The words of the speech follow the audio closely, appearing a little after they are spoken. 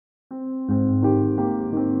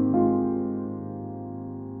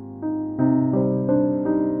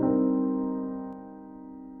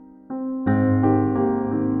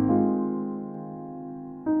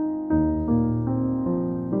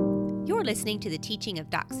listening to the teaching of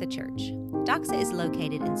Doxa Church. Doxa is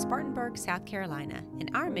located in Spartanburg, South Carolina, and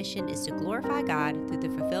our mission is to glorify God through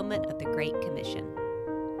the fulfillment of the Great Commission.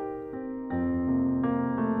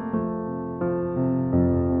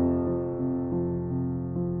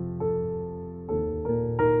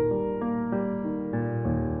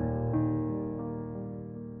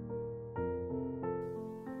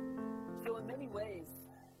 So in many ways,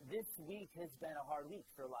 this week has been a hard week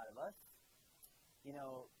for a lot of us. You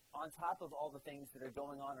know, on top of all the things that are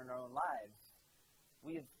going on in our own lives,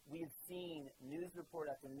 we have seen news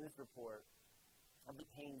report after news report of the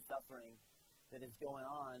pain and suffering that is going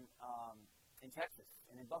on in Texas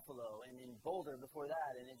and in Buffalo and in Boulder before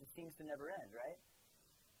that, and it just seems to never end, right?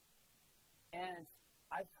 And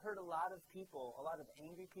I've heard a lot of people, a lot of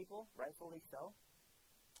angry people, rightfully so,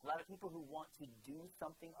 a lot of people who want to do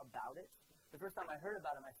something about it. The first time I heard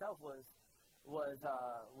about it myself was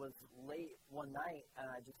late one night, and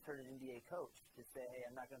I just heard an NBA coach just say, hey,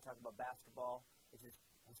 I'm not going to talk about basketball. It's just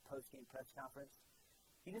his post-game press conference.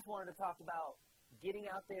 He just wanted to talk about getting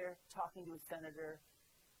out there, talking to a senator.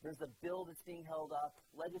 There's a bill that's being held up,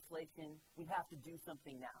 legislation. We have to do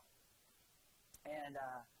something now. And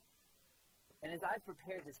as I've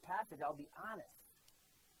prepared this passage, I'll be honest,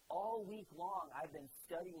 all week long I've been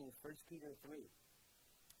studying 1 Peter 3.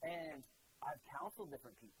 And I've counseled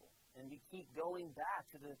different people. And we keep going back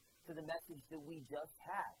to the message that we just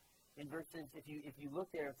had. In verses, if you look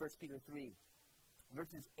there at 1 Peter 3,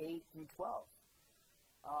 verses 8 through 12.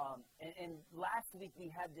 And last week we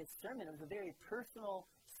had this sermon. It was a very personal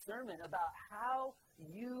sermon about how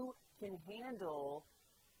you can handle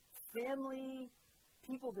family,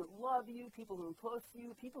 people that love you, people who are close to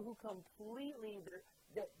you, people who completely,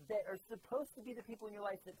 that are supposed to be the people in your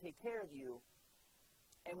life that take care of you,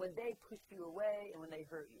 and when they push you away and when they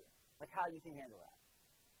hurt you. Like how you can handle that,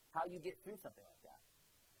 how you get through something like that,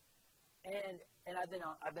 and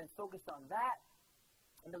I've been focused on that,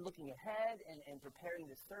 and then looking ahead and preparing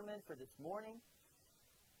this sermon for this morning,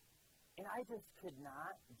 and I just could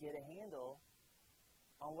not get a handle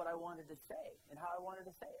on what I wanted to say and how I wanted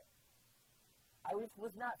to say it. I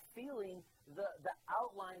was not feeling the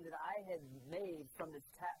outline that I had made from this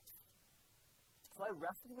text. So I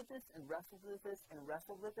wrestled with this and wrestled with this and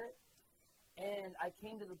wrestled with it. And I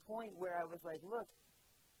came to the point where I was like, look,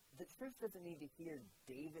 the church doesn't need to hear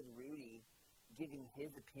David Rudy giving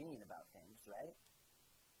his opinion about things, right?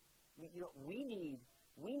 We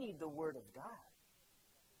need the Word of God.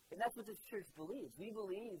 And that's what this church believes. We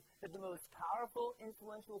believe that the most powerful,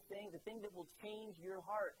 influential thing, the thing that will change your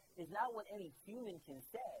heart, is not what any human can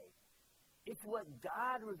say. It's what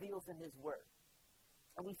God reveals in His Word.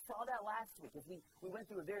 And we saw that last week as we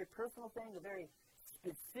went through a very personal thing, a very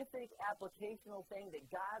specific applicational thing that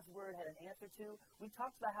God's Word had an answer to. We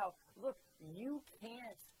talked about how, look, you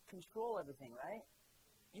can't control everything, right?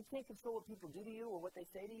 You can't control what people do to you or what they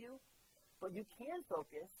say to you, but you can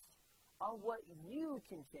focus on what you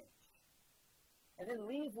can change. And then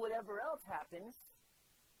leave whatever else happens,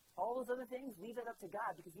 all those other things, leave it up to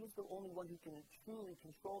God, because He's the only one who can truly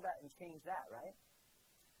control that and change that, right?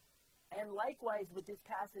 And likewise with this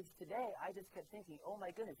passage today, I just kept thinking, oh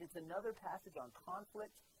my goodness, it's another passage on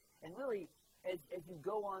conflict. And really, as you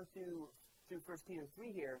go on through 1 Peter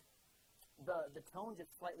 3 here, the tone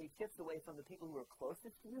just slightly shifts away from the people who are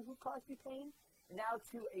closest to you who caused you pain, now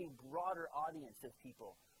to a broader audience of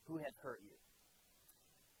people who have hurt you.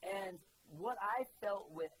 And what I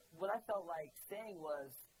felt like saying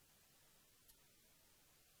was,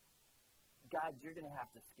 God, you're going to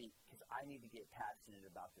have to speak, because I need to get passionate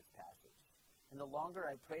about this passage. And the longer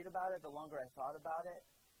I prayed about it, the longer I thought about it,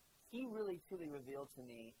 He really, truly revealed to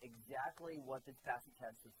me exactly what this passage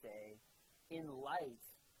has to say in light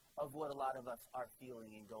of what a lot of us are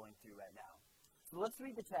feeling and going through right now. So let's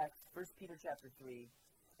read the text, 1 Peter chapter 3,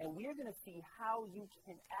 and we are going to see how you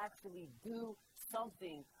can actually do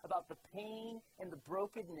something about the pain and the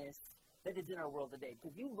brokenness that is in our world today.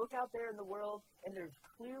 Because you look out there in the world, and there's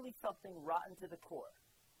clearly something rotten to the core,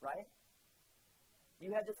 right?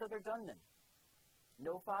 You had this other gunman.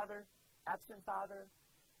 No father, absent father,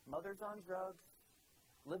 mother's on drugs,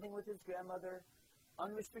 living with his grandmother,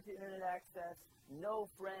 unrestricted internet access, no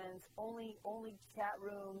friends, only chat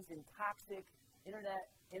rooms and toxic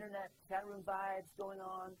internet chat room vibes going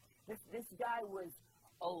on. This guy was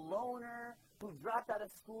a loner who dropped out of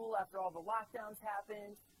school after all the lockdowns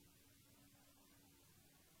happened.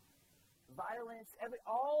 Violence,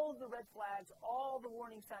 all the red flags, all the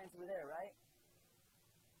warning signs were there, right?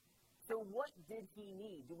 So what did he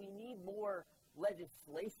need? Do we need more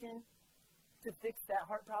legislation to fix that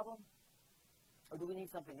heart problem? Or do we need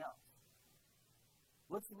something else?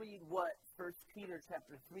 Let's read what 1 Peter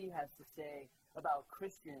chapter 3 has to say about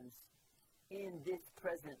Christians in this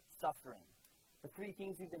present suffering. The three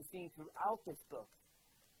things we've been seeing throughout this book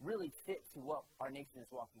really fit to what our nation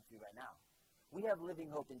is walking through right now. We have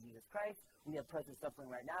living hope in Jesus Christ. We have present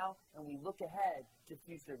suffering right now, and we look ahead to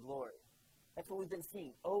future glory. That's what we've been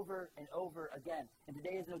seeing over and over again, and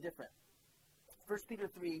today is no different. 1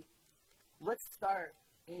 Peter 3, let's start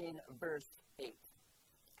in verse 8.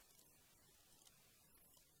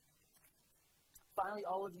 Finally,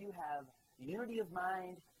 all of you have unity of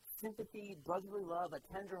mind, sympathy, brotherly love, a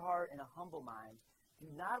tender heart, and a humble mind. Do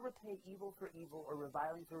not repay evil for evil or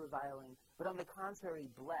reviling for reviling, but on the contrary,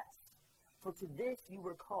 bless. For to this you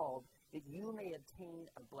were called, that you may obtain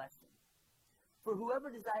a blessing. For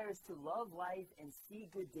whoever desires to love life and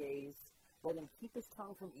see good days, let him keep his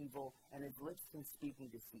tongue from evil and his lips from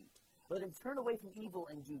speaking deceit. Let him turn away from evil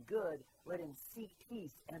and do good. Let him seek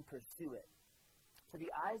peace and pursue it. For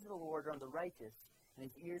the eyes of the Lord are on the righteous, and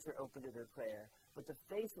his ears are open to their prayer. But the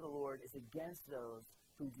face of the Lord is against those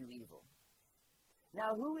who do evil.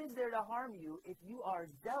 Now who is there to harm you if you are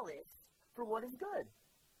zealous for what is good?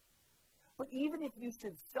 But even if you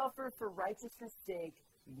should suffer for righteousness' sake,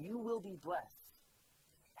 you will be blessed.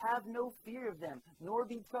 Have no fear of them, nor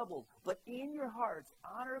be troubled, but in your hearts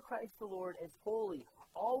honor Christ the Lord as holy,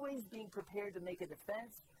 always being prepared to make a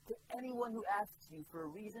defense to anyone who asks you for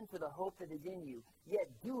a reason for the hope that is in you, yet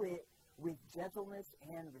do it with gentleness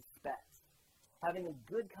and respect, having a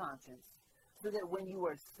good conscience, so that when you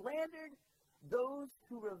are slandered, those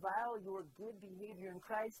who revile your good behavior in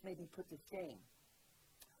Christ may be put to shame.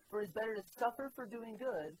 For it is better to suffer for doing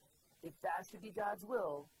good, if that should be God's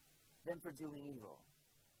will, than for doing evil.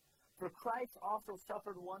 For Christ also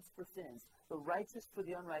suffered once for sins, the righteous for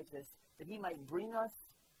the unrighteous, that he might bring us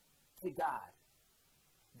to God,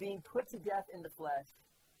 being put to death in the flesh,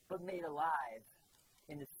 but made alive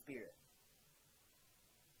in the Spirit.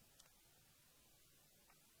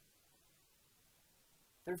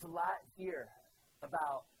 There's a lot here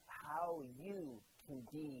about how you can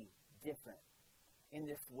be different in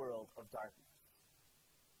this world of darkness.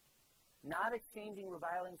 Not exchanging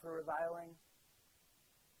reviling for reviling,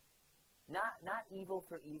 not evil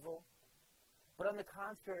for evil, but on the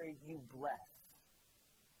contrary, you bless.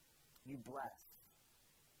 You bless.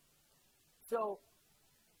 So,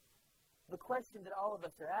 the question that all of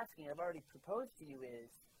us are asking, I've already proposed to you,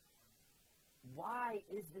 is why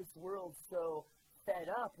is this world so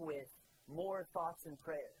fed up with more thoughts and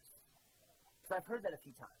prayers? Because I've heard that a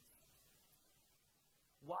few times.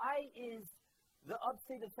 Why is the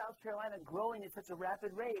upstate of South Carolina growing at such a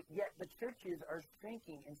rapid rate, yet the churches are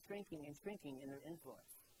shrinking and shrinking and shrinking in their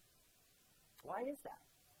influence? Why is that?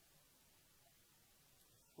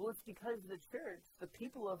 Well, it's because the church, the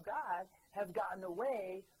people of God, have gotten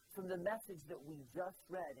away from the message that we just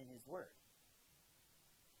read in his word.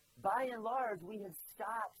 By and large, we have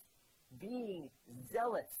stopped being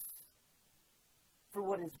zealous for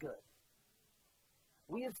what is good.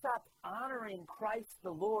 We have stopped honoring Christ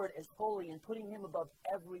the Lord as holy and putting him above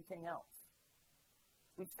everything else.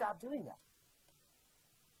 We've stopped doing that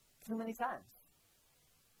too many times.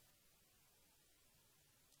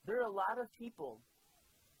 There are a lot of people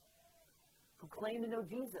who claim to know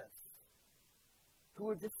Jesus who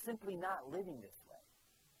are just simply not living this way.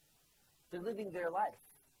 They're living their life.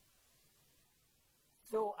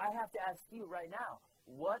 So I have to ask you right now,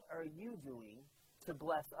 what are you doing to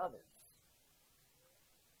bless others?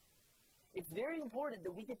 It's very important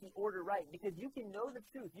that we get the order right, because you can know the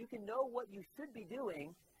truth. You can know what you should be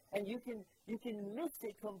doing, and you can miss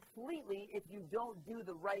it completely if you don't do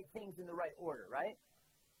the right things in the right order, right?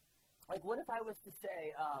 Like, what if I was to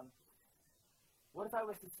say,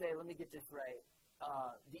 let me get this right.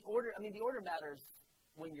 The order matters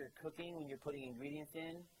when you're cooking, when you're putting ingredients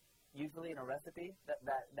in, usually in a recipe.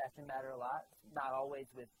 That can matter a lot, not always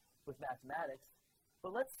with mathematics.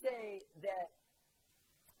 But let's say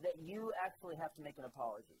that you actually have to make an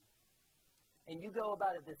apology. And you go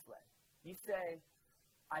about it this way. You say,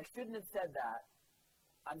 I shouldn't have said that.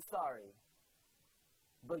 I'm sorry.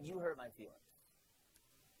 But you hurt my feelings.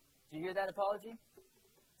 Do you hear that apology?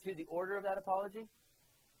 See the order of that apology?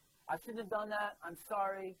 I shouldn't have done that. I'm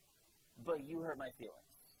sorry. But you hurt my feelings.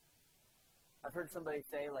 I've heard somebody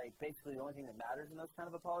say, like, basically the only thing that matters in those kind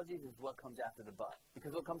of apologies is what comes after the but.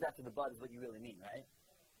 Because what comes after the but is what you really mean, right?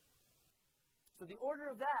 So the order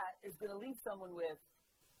of that is going to leave someone with,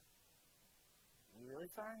 are you really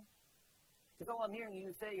sorry? Because all I'm hearing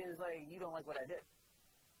you say is, like, you don't like what I did.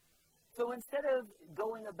 So instead of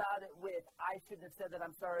going about it with, I shouldn't have said that,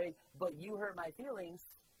 I'm sorry, but you hurt my feelings,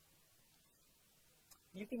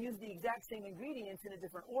 you can use the exact same ingredients in a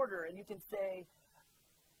different order, and you can say,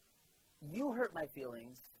 You hurt my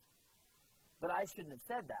feelings, but I shouldn't have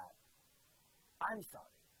said that. I'm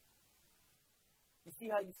sorry. You see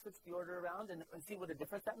how you switch the order around and see what a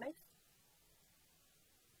difference that makes?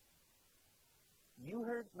 You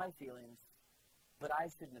hurt my feelings, but I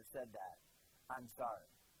shouldn't have said that. I'm sorry.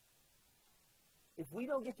 If we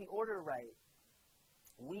don't get the order right,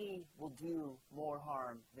 we will do more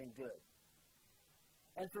harm than good.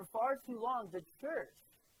 And for far too long, the church,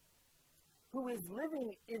 who is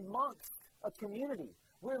living amongst a community,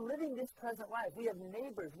 we're living this present life. We have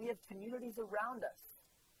neighbors. We have communities around us.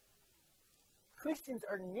 Christians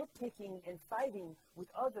are nitpicking and fighting with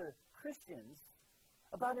other Christians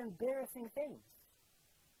about embarrassing things.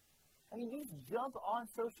 I mean, you just jump on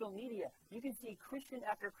social media. You can see Christian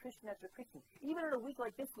after Christian after Christian. Even in a week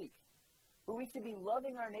like this week, where we should be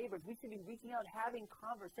loving our neighbors, we should be reaching out, having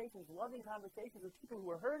conversations, loving conversations with people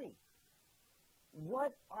who are hurting.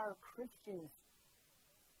 What are Christians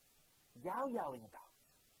yow-yowing about?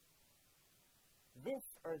 This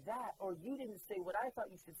or that, or you didn't say what I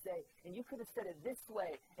thought you should say, and you could have said it this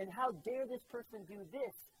way, and how dare this person do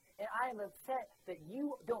this, and I am upset that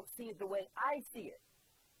you don't see it the way I see it.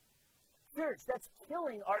 Church, that's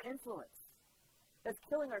killing our influence. That's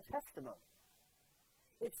killing our testimony.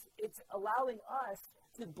 It's allowing us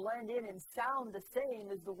to blend in and sound the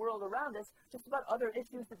same as the world around us, just about other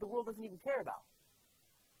issues that the world doesn't even care about.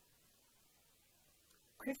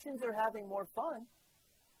 Christians are having more fun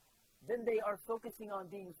than they are focusing on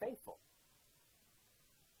being faithful.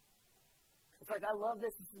 It's like, I love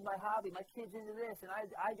this is my hobby, my kid's into this, and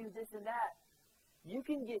I do this and that. You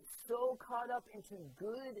can get so caught up into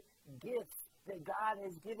good gifts that God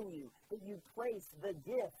has given you that you place the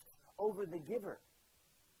gift over the giver.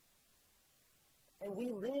 And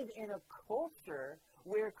we live in a culture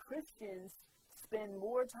where Christians spend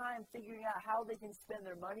more time figuring out how they can spend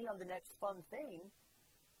their money on the next fun thing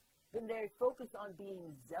than they're focused on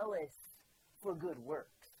being zealous for good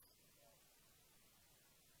works.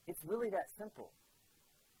 It's really that simple.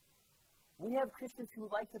 We have Christians who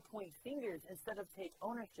like to point fingers instead of take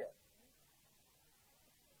ownership.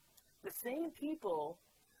 The same people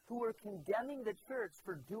who are condemning the church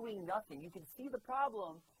for doing nothing. You can see the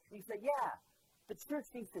problem. You say, yeah, the church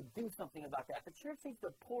needs to do something about that. The church needs to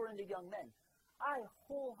pour into young men. I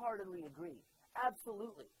wholeheartedly agree.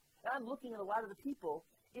 Absolutely. And I'm looking at a lot of the people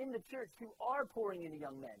in the church who are pouring into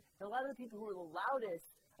young men. And a lot of the people who are the loudest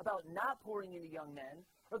about not pouring into young men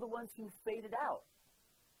are the ones who faded out,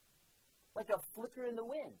 like a flicker in the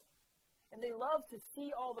wind. And they love to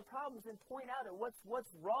see all the problems and point out at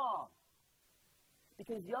what's wrong.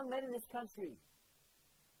 Because young men in this country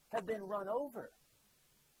have been run over.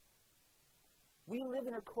 We live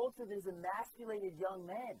in a culture that has emasculated young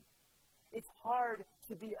men. It's hard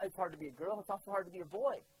to be a girl. It's also hard to be a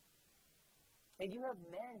boy. And you have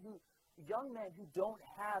young men who don't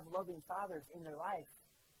have loving fathers in their life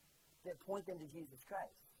that point them to Jesus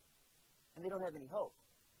Christ. And they don't have any hope.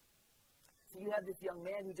 So you have this young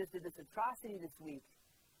man who just did this atrocity this week,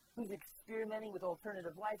 who's experimenting with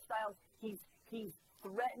alternative lifestyles. He's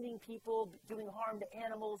threatening people, doing harm to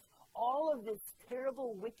animals. All of this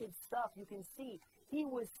terrible, wicked stuff, you can see. He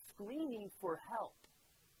was screaming for help.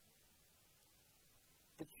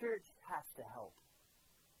 The church has to help.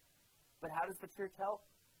 But how does the church help?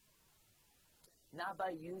 Not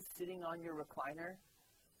by you sitting on your recliner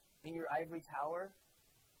in your ivory tower,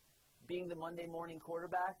 being the Monday morning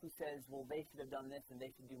quarterback who says, well, they should have done this and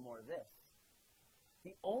they should do more of this.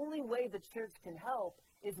 The only way the church can help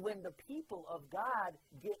is when the people of God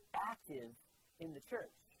get active in the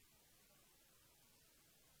church.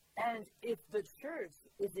 And if the church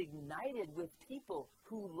is ignited with people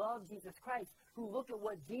who love Jesus Christ, who look at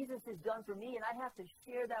what Jesus has done for me, and I have to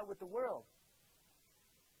share that with the world,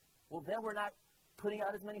 well, then we're not putting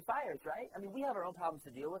out as many fires, right? I mean, we have our own problems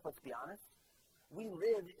to deal with, let's be honest. We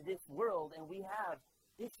live this world, and we have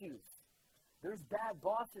issues. There's bad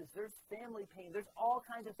bosses. There's family pain. There's all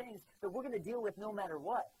kinds of things that we're going to deal with no matter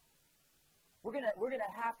what. We're going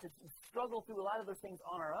to have to struggle through a lot of those things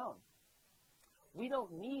on our own. We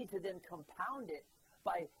don't need to then compound it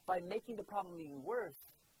by making the problem even worse,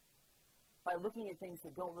 by looking at things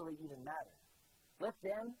that don't really even matter. Let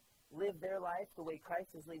them live their life the way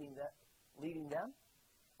Christ is leading them,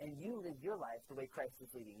 and you live your life the way Christ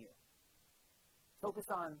is leading you. Focus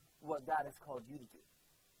on what God has called you to do,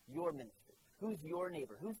 your ministry. Who's your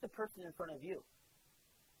neighbor? Who's the person in front of you?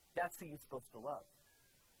 That's who you're supposed to love.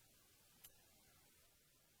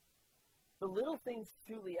 The little things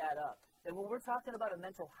truly add up. And when we're talking about a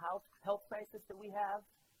mental health crisis that we have,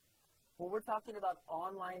 when we're talking about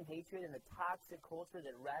online hatred and the toxic culture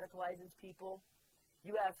that radicalizes people,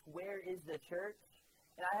 you ask, where is the church?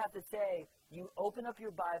 And I have to say, you open up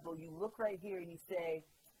your Bible, you look right here, and you say,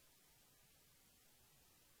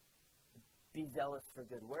 be zealous for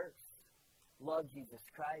good works, love Jesus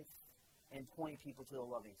Christ, and point people to the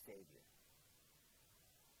loving Savior.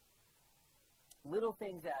 Little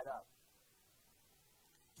things add up.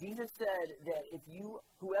 Jesus said that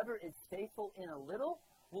whoever is faithful in a little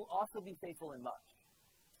will also be faithful in much.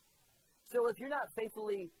 So if you're not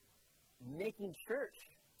faithfully making church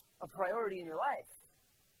a priority in your life,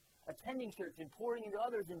 attending church and pouring into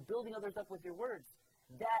others and building others up with your words,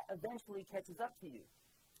 that eventually catches up to you.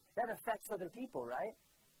 That affects other people, right?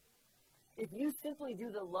 If you simply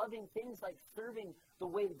do the loving things like serving the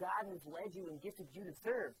way God has led you and gifted you to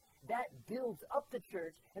serve, that builds up the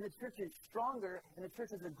church, and the church is stronger, and the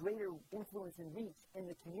church has a greater influence and reach in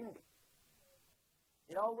the community.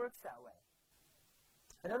 It all works that way.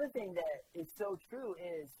 Another thing that is so true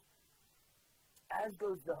is, as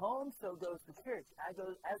goes the home, so goes the church. As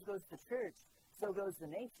goes the church, so goes the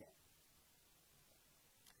nation.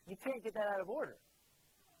 You can't get that out of order.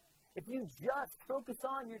 If you just focus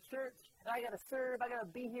on your church, and I got to serve, I got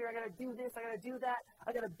to be here, I got to do this, I got to do that,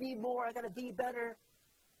 I got to be more, I got to be better,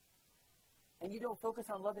 and you don't focus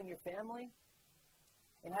on loving your family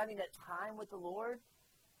and having that time with the Lord,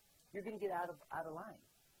 you're going to get out of line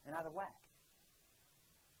and out of whack.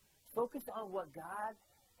 Focus on what God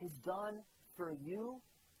has done for you,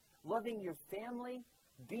 loving your family,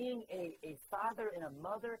 being a father and a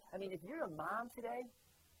mother. I mean, if you're a mom today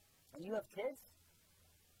and you have kids,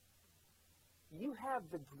 you have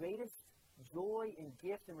the greatest joy and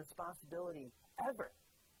gift and responsibility ever.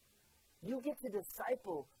 You get to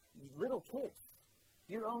disciple little kids,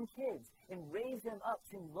 your own kids, and raise them up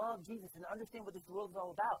to love Jesus and understand what this world is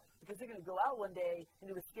all about. Because they're going to go out one day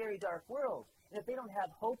into a scary, dark world. And if they don't have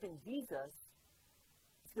hope in Jesus,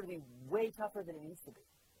 it's going to be way tougher than it needs to be.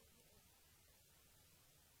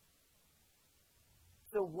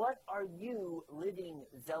 So what are you living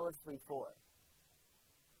zealously for?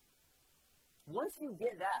 Once you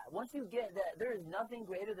get that there is nothing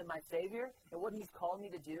greater than my Savior and what He's called me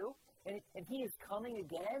to do, and He is coming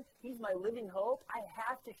again, He's my living hope, I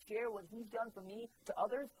have to share what He's done for me to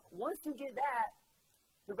others. Once you get that,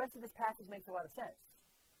 the rest of this passage makes a lot of sense.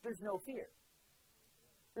 There's no fear.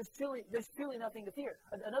 There's truly nothing to fear.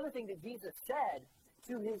 Another thing that Jesus said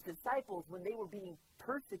to His disciples when they were being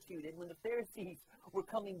persecuted, when the Pharisees were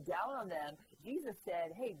coming down on them, Jesus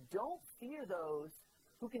said, hey, don't fear those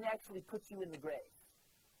who can actually put you in the grave.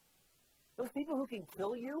 Those people who can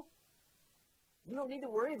kill you, you don't need to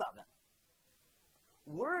worry about them.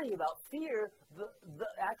 Fear the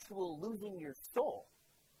actual losing your soul.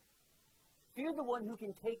 Fear the one who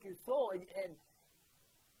can take your soul, and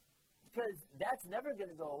because that's never going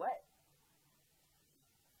to go away.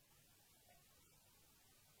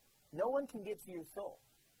 No one can get to your soul.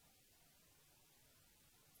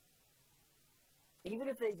 Even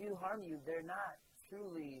if they do harm you, they're not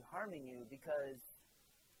truly harming you because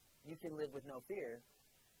you can live with no fear.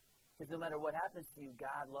 Because no matter what happens to you,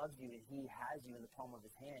 God loves you and He has you in the palm of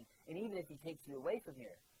His hand. And even if He takes you away from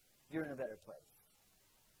here, you're in a better place.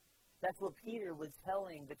 That's what Peter was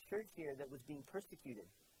telling the church here that was being persecuted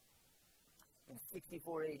in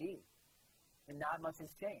 64 AD. And not much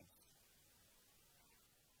has changed.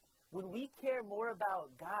 When we care more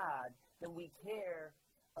about God than we care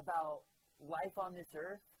about life on this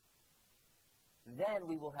earth, then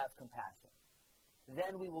we will have compassion.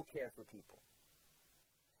 Then we will care for people.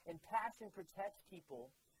 And passion protects people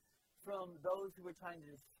from those who are trying to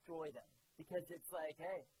destroy them. Because it's like,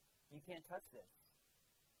 hey, you can't touch this.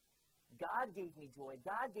 God gave me joy.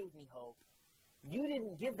 God gave me hope. You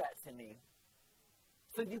didn't give that to me.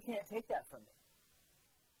 So you can't take that from me.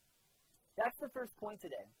 That's the first point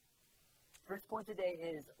today. First point today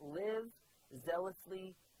is live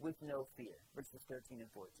zealously with no fear. Verses 13 and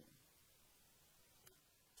 14.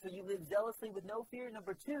 So you live zealously with no fear.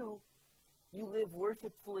 Number 2, you live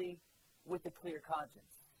worshipfully with a clear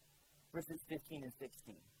conscience. Verses 15 and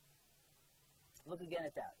 16. Look again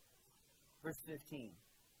at that. Verse 15.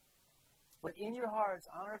 But in your hearts,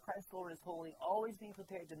 honor Christ Lord as holy, always being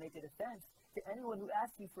prepared to make a defense to anyone who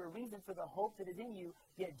asks you for a reason for the hope that is in you,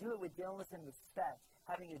 yet do it with gentleness and respect,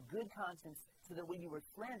 having a good conscience, so that when you were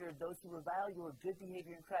slandered, those who revile your good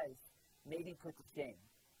behavior in Christ may be put to shame.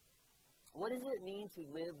 What does it mean to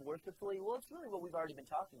live worshipfully? Well, it's really what we've already been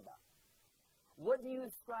talking about. What do you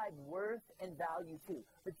ascribe worth and value to?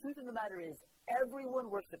 The truth of the matter is, everyone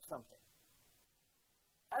worships something.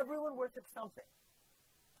 Everyone worships something.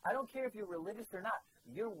 I don't care if you're religious or not.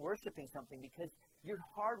 You're worshiping something because you're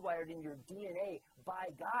hardwired in your DNA by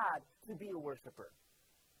God to be a worshiper.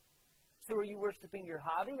 So are you worshiping your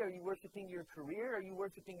hobby? Are you worshiping your career? Are you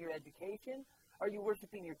worshiping your education? Are you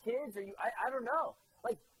worshiping your kids? I don't know.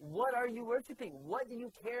 Like, what are you worshiping? What do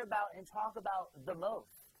you care about and talk about the most?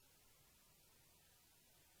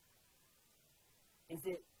 Is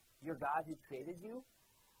it your God who created you?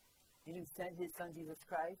 Did He send His Son, Jesus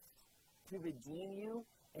Christ, to redeem you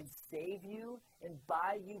and save you and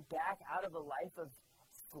buy you back out of a life of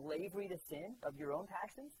slavery to sin, of your own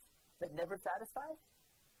passions that never satisfies?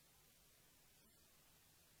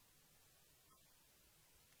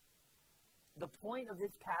 The point of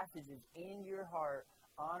this passage is, in your heart,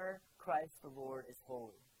 honor Christ the Lord as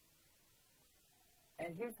holy.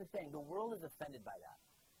 And here's the thing, the world is offended by that.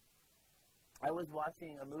 I was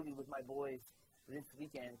watching a movie with my boys this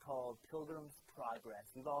weekend called Pilgrim's Progress.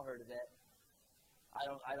 We've all heard of it.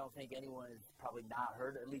 I don't think anyone has probably not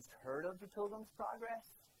heard, at least heard of the Pilgrim's Progress.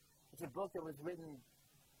 It's a book that was written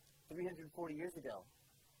 340 years ago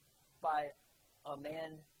by a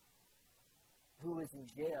man who was in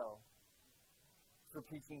jail for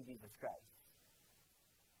preaching Jesus Christ.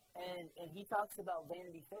 And he talks about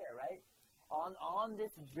Vanity Fair, right? On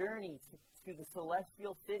this journey to the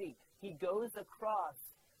celestial city, he goes across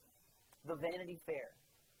the Vanity Fair.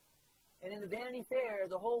 And in the Vanity Fair,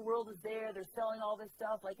 the whole world is there. They're selling all this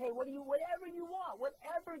stuff. Like, hey, whatever you want,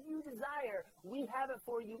 whatever you desire, we have it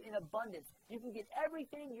for you in abundance. You can get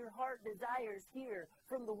everything your heart desires here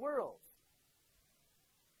from the world.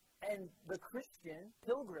 And the Christian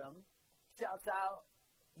pilgrim shouts out,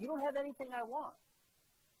 you don't have anything I want.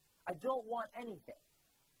 I don't want anything.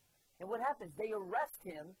 And what happens? They arrest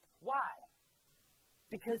him. Why?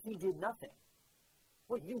 Because he did nothing.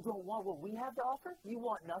 What, you don't want what we have to offer? You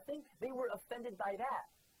want nothing? They were offended by that.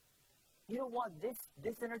 You don't want this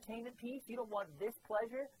entertainment piece? You don't want this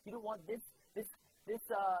pleasure? You don't want this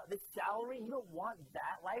salary? You don't want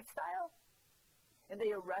that lifestyle? And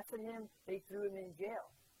they arrested him. They threw him in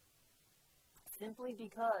jail. Simply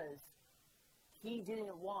because he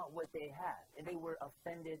didn't want what they had, and they were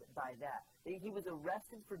offended by that. He was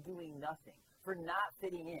arrested for doing nothing, for not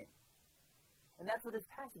fitting in. And that's what this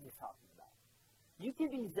passage is talking about. You can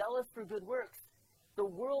be zealous for good works. The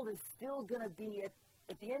world is still going to be,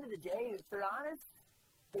 at the end of the day, if they're honest,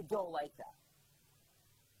 they don't like that.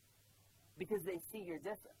 Because they see you're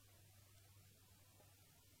different.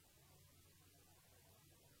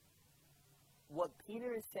 What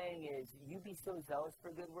Peter is saying is, you be so zealous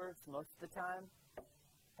for good works most of the time,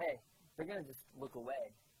 hey, they're going to just look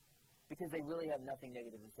away because they really have nothing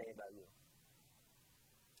negative to say about you.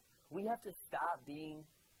 We have to stop being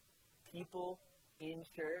people in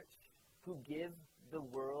church who give the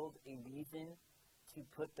world a reason to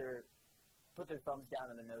put their thumbs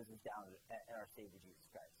down and their noses down at our Savior Jesus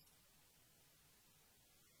Christ.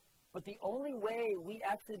 But the only way we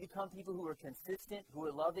actually become people who are consistent, who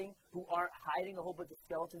are loving, who aren't hiding a whole bunch of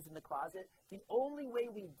skeletons in the closet, the only way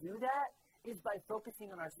we do that is by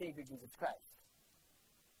focusing on our Savior Jesus Christ.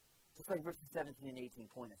 Just like verses 17 and 18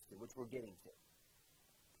 point us to, which we're getting to.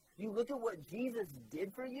 You look at what Jesus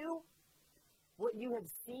did for you, what you have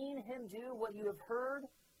seen Him do, what you have heard,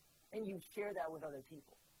 and you share that with other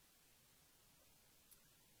people.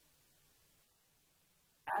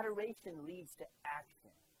 Adoration leads to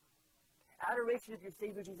action. Adoration of your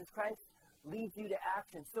Savior Jesus Christ leads you to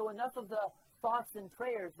action. So enough of the thoughts and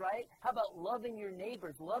prayers, right? How about loving your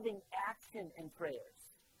neighbors, loving action and prayers?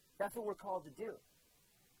 That's what we're called to do.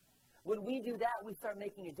 When we do that, we start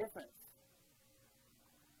making a difference.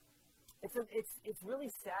 It's really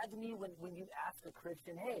sad to me when you ask a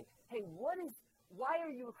Christian, hey, why are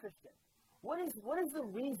you a Christian? What is the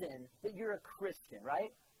reason that you're a Christian, right?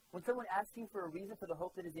 When someone asks you for a reason for the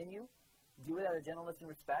hope that is in you, do it out of gentleness and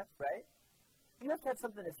respect, right? You have to have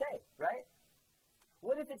something to say, right?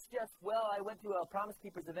 What if it's just, well, I went to a Promise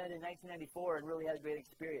Keepers event in 1994 and really had a great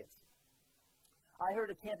experience. I heard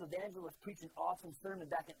a camp evangelist preach an awesome sermon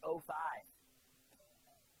back in 2005.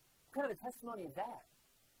 What kind of a testimony is that?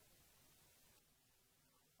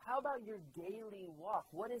 How about your daily walk?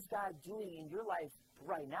 What is God doing in your life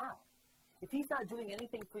right now? If He's not doing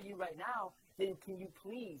anything for you right now, then can you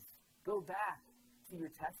please go back to your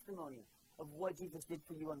testimony of what Jesus did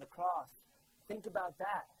for you on the cross? Think about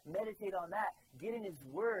that. Meditate on that. Get in His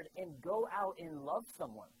Word and go out and love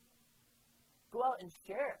someone. Go out and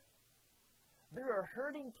share. There are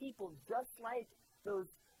hurting people just like those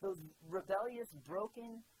rebellious,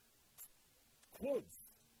 broken kids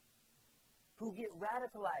who get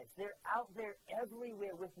radicalized. They're out there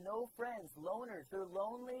everywhere with no friends, loners. They're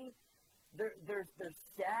lonely. They're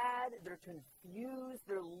sad. They're confused.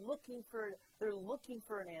 They're looking for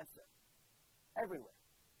an answer everywhere.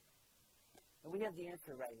 And we have the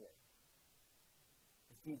answer right here.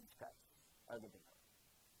 It's Jesus Christ. our living hope.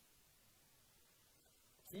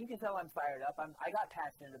 So you can tell I'm fired up. I got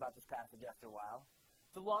passionate about this passage after a while.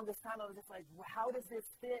 The longest time I was just like, how does this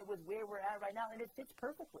fit with where we're at right now? And it fits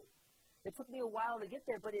perfectly. It took me a while to get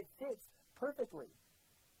there, but it fits perfectly.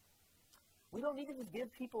 We don't need to just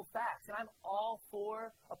give people facts. And I'm all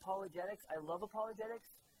for apologetics. I love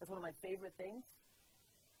apologetics. That's one of my favorite things.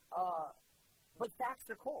 But facts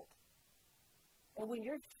are cold. And when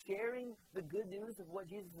you're sharing the good news of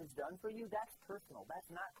what Jesus has done for you, that's personal.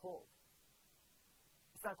 That's not cold.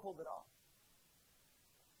 It's not cold at all.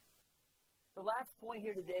 The last point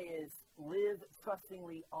here today is live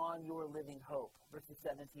trustingly on your living hope. Verses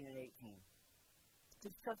 17 and 18.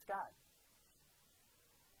 Just trust God.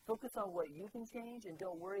 Focus on what you can change and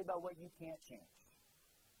don't worry about what you can't change.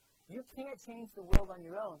 You can't change the world on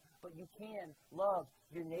your own, but you can love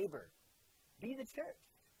your neighbor. Be the church.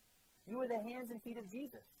 You are the hands and feet of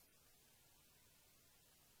Jesus.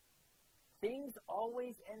 Things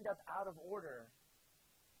always end up out of order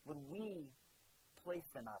when we place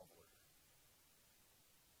them out of order.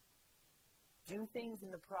 Do things in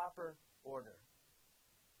the proper order.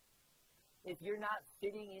 If you're not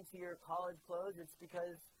fitting into your college clothes, it's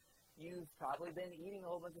because you've probably been eating a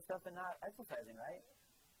whole bunch of stuff and not exercising, right?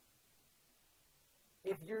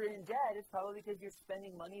 If you're in debt, it's probably because you're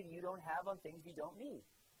spending money you don't have on things you don't need.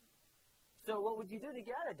 So what would you do to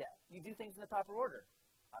get out of debt? You do things in the proper order.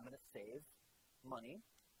 I'm going to save money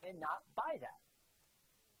and not buy that.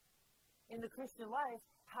 In the Christian life,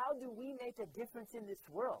 how do we make a difference in this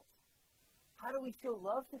world? How do we show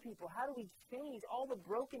love to people? How do we change all the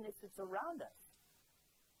brokenness that's around us?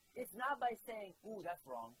 It's not by saying, ooh, that's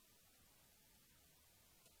wrong.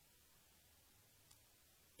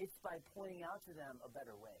 It's by pointing out to them a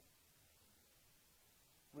better way.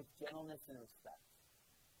 With gentleness and respect.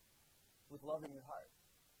 With love in your heart.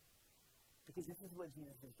 Because this is what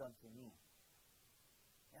Jesus has done for me.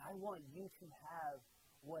 And I want you to have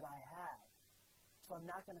what I have. So I'm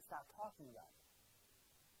not going to stop talking about it.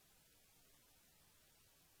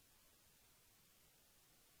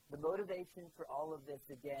 The motivation for all of this,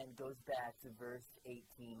 again, goes back to verse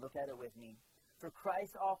 18. Look at it with me. For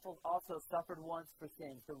Christ also suffered once for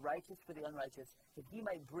sins, the righteous for the unrighteous, that he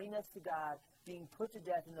might bring us to God, being put to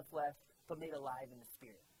death in the flesh, but made alive in the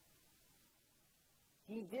spirit.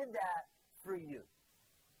 He did that for you.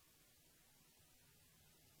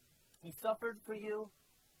 He suffered for you,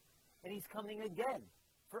 and he's coming again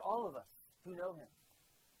for all of us who know him.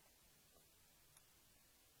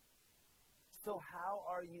 So how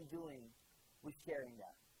are you doing with sharing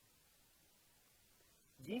that?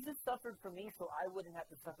 Jesus suffered for me so I wouldn't have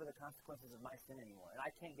to suffer the consequences of my sin anymore, and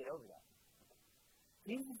I can't get over that.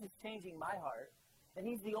 Jesus is changing my heart, and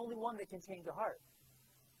he's the only one that can change a heart.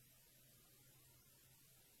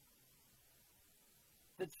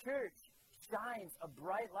 The church shines a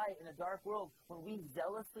bright light in a dark world when we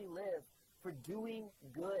zealously live for doing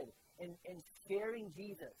good and sharing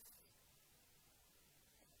Jesus.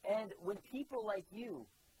 And when people like you,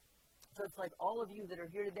 so it's like all of you that are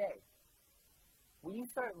here today, when you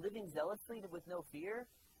start living zealously with no fear,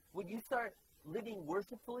 when you start living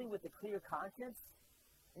worshipfully with a clear conscience,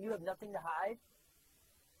 and you have nothing to hide,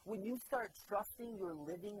 when you start trusting your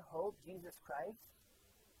living hope, Jesus Christ,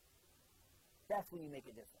 that's when you make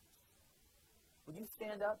a difference. Would you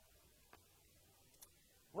stand up?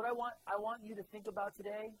 What I want you to think about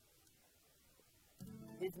today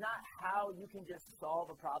is not how you can just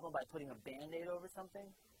solve a problem by putting a Band-Aid over something.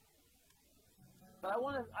 But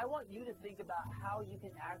I want you to think about how you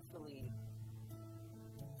can actually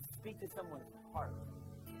speak to someone's heart.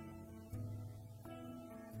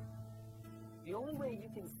 The only way you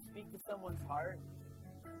can speak to someone's heart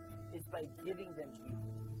is by giving them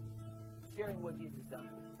Jesus, sharing what Jesus has done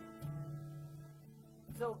for you.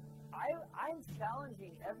 So I'm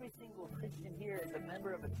challenging every single Christian here as a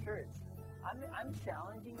member of a church. I'm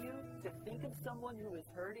challenging you to think of someone who is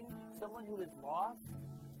hurting, someone who is lost,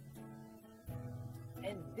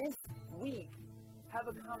 and this week have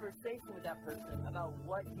a conversation with that person about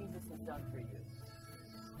what Jesus has done for you.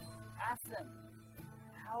 Ask them,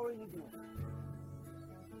 how are you doing?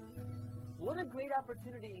 What a great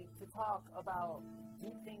opportunity to talk about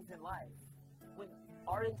deep things in life when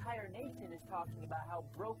our entire nation is talking about how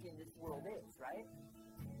broken this world is, right?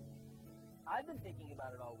 I've been thinking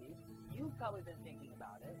about it all week. You've probably been thinking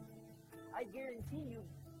about it. I guarantee you,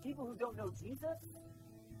 people who don't know Jesus,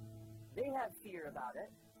 they have fear about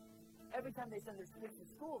it. Every time they send their kids to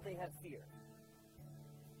school, they have fear.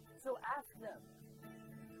 So ask them,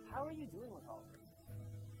 how are you doing with all this?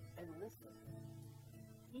 And listen.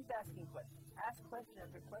 Keep asking questions. Ask question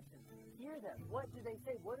after question. Hear them. What do they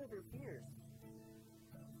say? What are their fears?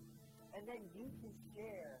 And then you can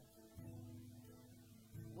share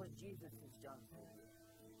what Jesus has done for you.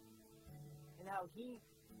 And how He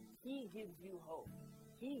gives you hope.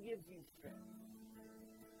 He gives you strength.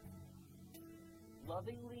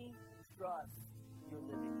 Lovingly trust your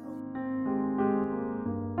living hope.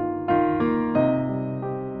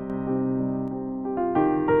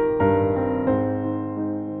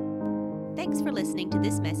 Thanks for listening to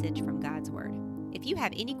this message from God's Word. If you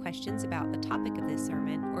have any questions about the topic of this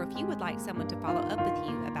sermon, or if you would like someone to follow up with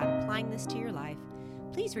you about applying this to your life,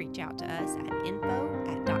 please reach out to us at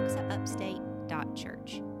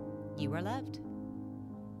info@doxaupstate.church. You are loved.